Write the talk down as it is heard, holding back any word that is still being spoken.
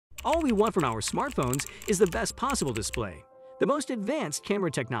All we want from our smartphones is the best possible display, the most advanced camera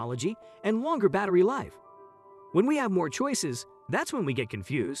technology, and longer battery life. When we have more choices, that's when we get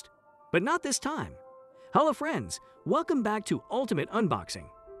confused. But not this time. Hello friends, welcome back to Ultimate Unboxing.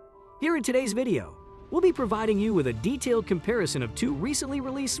 Here in today's video, we'll be providing you with a detailed comparison of two recently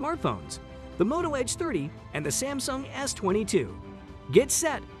released smartphones, the Moto Edge 30 and the Samsung S22. Get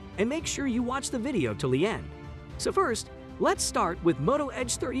set and make sure you watch the video till the end. So first, let's start with Moto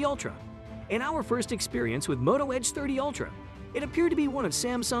Edge 30 Ultra. In our first experience with Moto Edge 30 Ultra, it appeared to be one of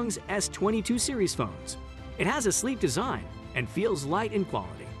Samsung's S22 series phones. It has a sleek design and feels light in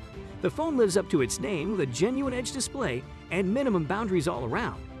quality. The phone lives up to its name with a genuine edge display and minimum boundaries all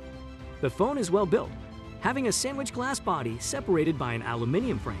around. The phone is well built, having a sandwich glass body separated by an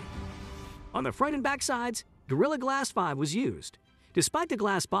aluminium frame. On the front and back sides, Gorilla Glass 5 was used. Despite the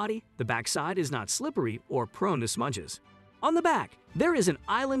glass body, the back side is not slippery or prone to smudges. On the back, there is an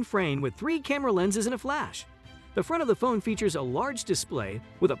island frame with 3 camera lenses and a flash. The front of the phone features a large display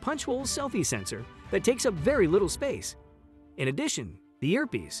with a punch-hole selfie sensor that takes up very little space. In addition, the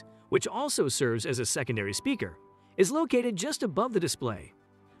earpiece, which also serves as a secondary speaker, is located just above the display.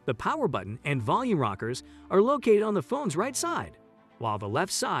 The power button and volume rockers are located on the phone's right side, while the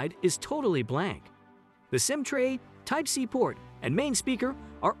left side is totally blank. The SIM tray, Type-C port, and main speaker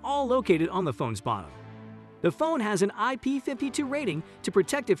are all located on the phone's bottom. The phone has an IP52 rating to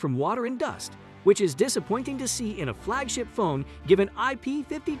protect it from water and dust, which is disappointing to see in a flagship phone given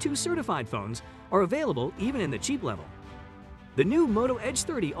IP52 certified phones are available even in the cheap level. The new Moto Edge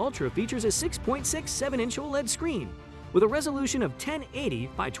 30 Ultra features a 6.67-inch OLED screen with a resolution of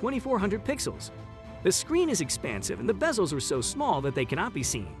 1080 by 2400 pixels. The screen is expansive and the bezels are so small that they cannot be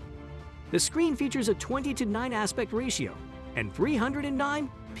seen. The screen features a 20:9 aspect ratio and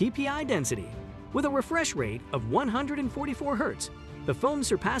 309 ppi density. With a refresh rate of 144 Hz, the phone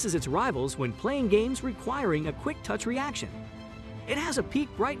surpasses its rivals when playing games requiring a quick touch reaction. It has a peak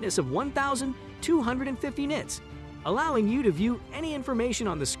brightness of 1250 nits, allowing you to view any information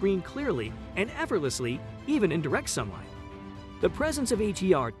on the screen clearly and effortlessly, even in direct sunlight. The presence of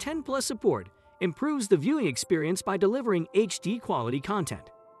HDR10+ support improves the viewing experience by delivering HD quality content.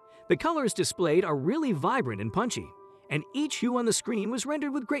 The colors displayed are really vibrant and punchy, and each hue on the screen was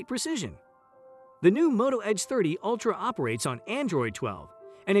rendered with great precision. The new Moto Edge 30 Ultra operates on Android 12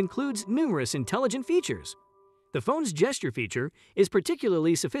 and includes numerous intelligent features. The phone's gesture feature is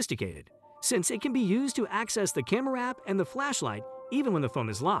particularly sophisticated, since it can be used to access the camera app and the flashlight even when the phone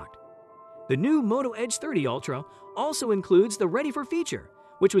is locked. The new Moto Edge 30 Ultra also includes the Ready For feature,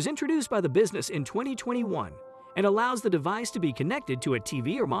 which was introduced by the business in 2021 and allows the device to be connected to a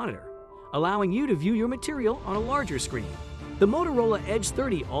TV or monitor, allowing you to view your material on a larger screen. The Motorola Edge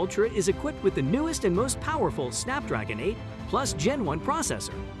 30 Ultra is equipped with the newest and most powerful Snapdragon 8 Plus Gen 1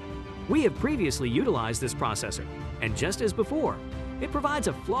 processor. We have previously utilized this processor, and just as before, it provides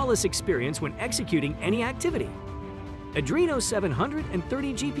a flawless experience when executing any activity. Adreno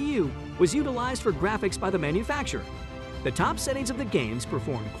 730 GPU was utilized for graphics by the manufacturer. The top settings of the games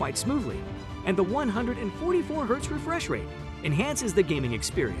performed quite smoothly, and the 144 Hz refresh rate enhances the gaming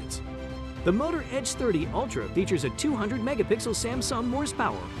experience. The Moto Edge 30 Ultra features a 200-megapixel Samsung Morse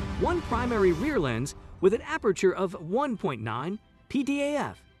Power, one primary rear lens with an aperture of 1.9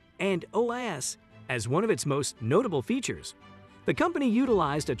 PDAF and OIS as one of its most notable features. The company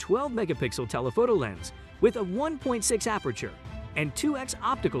utilized a 12-megapixel telephoto lens with a 1.6 aperture and 2x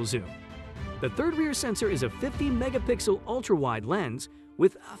optical zoom. The third rear sensor is a 50-megapixel ultra-wide lens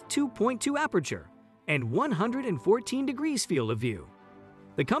with a 2.2 aperture and 114 degrees field of view.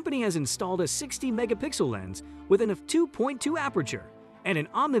 The company has installed a 60-megapixel lens with a 2.2 aperture and an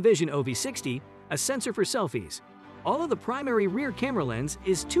OmniVision OV60, a sensor for selfies. All of the primary rear camera lens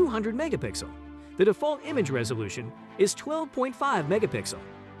is 200 megapixel. The default image resolution is 12.5 megapixel.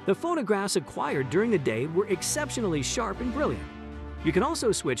 The photographs acquired during the day were exceptionally sharp and brilliant. You can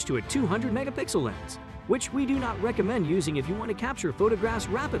also switch to a 200-megapixel lens, which we do not recommend using if you want to capture photographs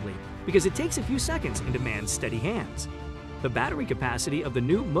rapidly because it takes a few seconds and demands steady hands. The battery capacity of the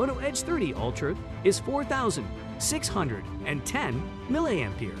new Moto Edge 30 Ultra is 4,610 mAh,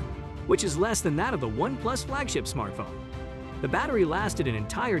 which is less than that of the OnePlus flagship smartphone. The battery lasted an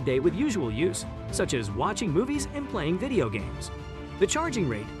entire day with usual use, such as watching movies and playing video games. The charging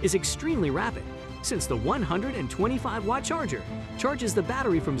rate is extremely rapid, since the 125-watt charger charges the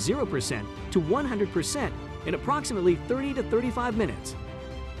battery from 0% to 100% in approximately 30 to 35 minutes.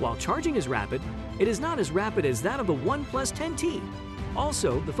 While charging is rapid, it is not as rapid as that of the OnePlus 10T.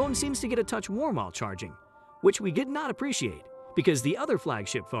 Also, the phone seems to get a touch warm while charging, which we did not appreciate because the other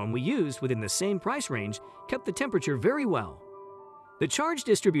flagship phone we used within the same price range kept the temperature very well. The charge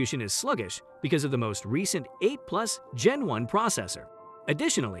distribution is sluggish because of the most recent 8 Plus Gen 1 processor.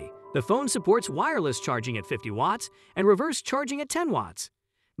 Additionally, the phone supports wireless charging at 50 watts and reverse charging at 10 watts.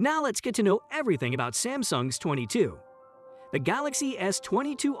 Now let's get to know everything about Samsung's S22. The Galaxy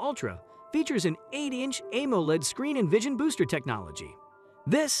S22 Ultra features an 8-inch AMOLED screen and vision booster technology.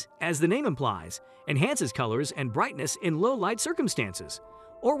 This, as the name implies, enhances colors and brightness in low-light circumstances,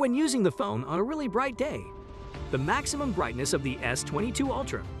 or when using the phone on a really bright day. The maximum brightness of the S22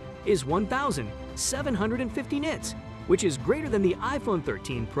 Ultra is 1,750 nits, which is greater than the iPhone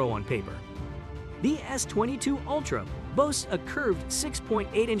 13 Pro on paper. The S22 Ultra boasts a curved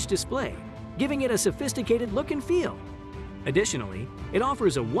 6.8-inch display, giving it a sophisticated look and feel. Additionally, it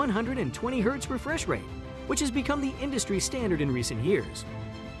offers a 120 Hz refresh rate, which has become the industry standard in recent years.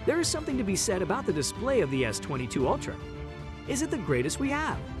 There is something to be said about the display of the S22 Ultra. Is it the greatest we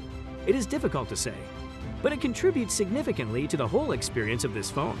have? It is difficult to say, but it contributes significantly to the whole experience of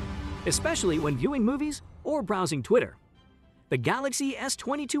this phone, especially when viewing movies or browsing Twitter. The Galaxy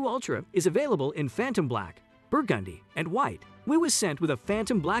S22 Ultra is available in Phantom Black, Burgundy, and White. We was sent with a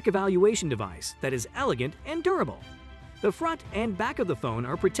Phantom Black evaluation device that is elegant and durable. The front and back of the phone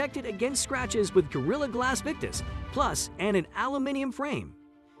are protected against scratches with Gorilla Glass Victus Plus and an aluminium frame.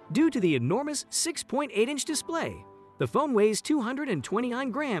 Due to the enormous 6.8-inch display, the phone weighs 229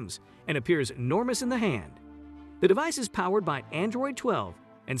 grams and appears enormous in the hand. The device is powered by Android 12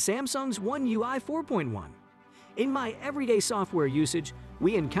 and Samsung's One UI 4.1. In my everyday software usage,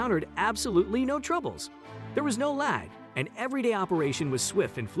 we encountered absolutely no troubles. There was no lag, and everyday operation was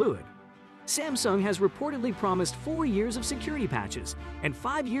swift and fluid. Samsung has reportedly promised 4 years of security patches and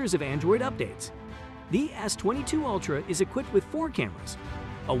 5 years of Android updates. The S22 Ultra is equipped with 4 cameras,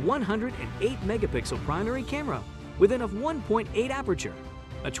 a 108-megapixel primary camera with an f1.8 aperture,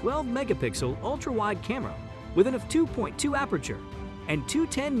 a 12-megapixel ultra-wide camera with an f2.2 aperture, and 2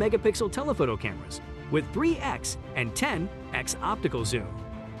 10-megapixel telephoto cameras with 3x and 10x optical zoom.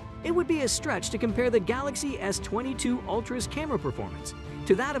 It would be a stretch to compare the Galaxy S22 Ultra's camera performance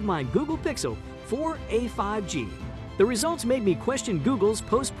to that of my Google Pixel 4a 5G. The results made me question Google's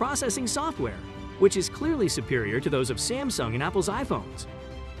post-processing software, which is clearly superior to those of Samsung and Apple's iPhones.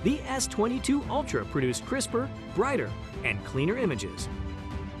 The S22 Ultra produced crisper, brighter, and cleaner images.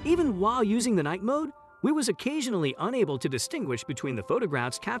 Even while using the night mode, we was occasionally unable to distinguish between the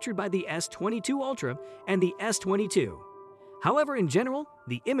photographs captured by the S22 Ultra and the S22. However, in general,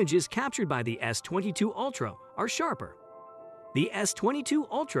 the images captured by the S22 Ultra are sharper. The S22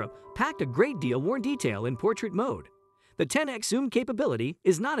 Ultra packed a great deal more detail in portrait mode. The 10x zoom capability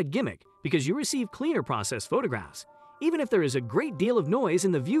is not a gimmick because you receive cleaner processed photographs, even if there is a great deal of noise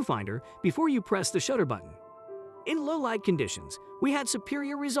in the viewfinder before you press the shutter button. In low-light conditions, we had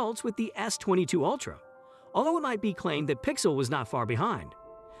superior results with the S22 Ultra, although it might be claimed that Pixel was not far behind.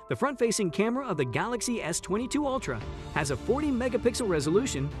 The front-facing camera of the Galaxy S22 Ultra has a 40-megapixel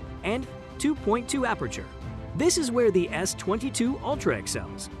resolution and 2.2 aperture. This is where the S22 Ultra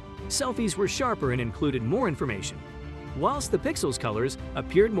excels. Selfies were sharper and included more information, whilst the Pixel's colors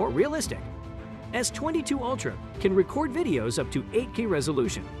appeared more realistic. S22 Ultra can record videos up to 8K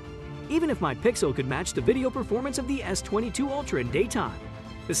resolution. Even if my Pixel could match the video performance of the S22 Ultra in daytime,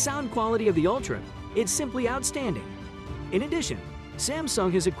 the sound quality of the Ultra is simply outstanding. In addition,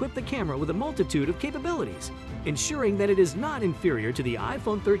 Samsung has equipped the camera with a multitude of capabilities, ensuring that it is not inferior to the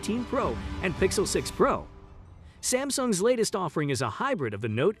iPhone 13 Pro and Pixel 6 Pro. Samsung's latest offering is a hybrid of the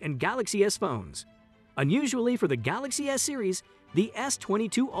Note and Galaxy S phones. Unusually for the Galaxy S series, the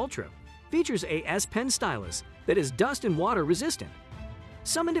S22 Ultra features a S Pen stylus that is dust and water resistant.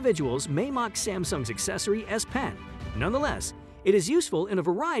 Some individuals may mock Samsung's accessory S Pen. Nonetheless, it is useful in a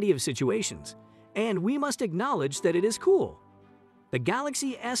variety of situations, and we must acknowledge that it is cool. The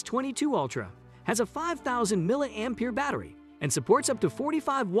Galaxy S22 Ultra has a 5,000 mAh battery and supports up to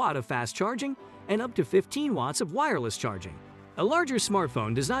 45 watts of fast charging and up to 15 watts of wireless charging. A larger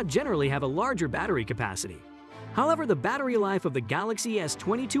smartphone does not generally have a larger battery capacity. However, the battery life of the Galaxy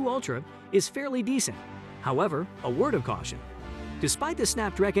S22 Ultra is fairly decent. However, a word of caution. Despite the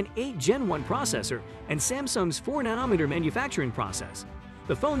Snapdragon 8 Gen 1 processor and Samsung's 4nm manufacturing process,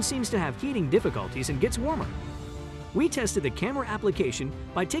 the phone seems to have heating difficulties and gets warmer. We tested the camera application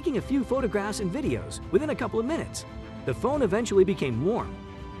by taking a few photographs and videos within a couple of minutes. The phone eventually became warm.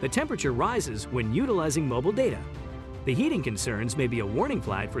 The temperature rises when utilizing mobile data. The heating concerns may be a warning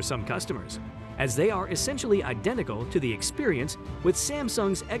flag for some customers, as they are essentially identical to the experience with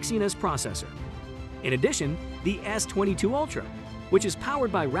Samsung's Exynos processor. In addition, the S22 Ultra, which is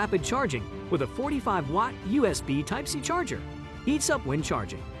powered by rapid charging with a 45-watt USB Type-C charger, heats up when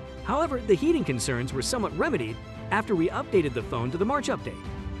charging. However, the heating concerns were somewhat remedied after we updated the phone to the March update,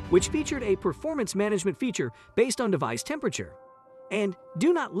 which featured a performance management feature based on device temperature. And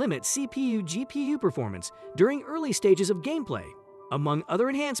do not limit CPU-GPU performance during early stages of gameplay, among other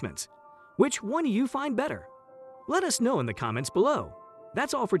enhancements. Which one do you find better? Let us know in the comments below.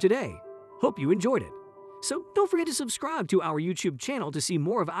 That's all for today. Hope you enjoyed it. So don't forget to subscribe to our YouTube channel to see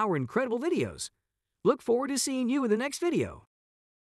more of our incredible videos. Look forward to seeing you in the next video.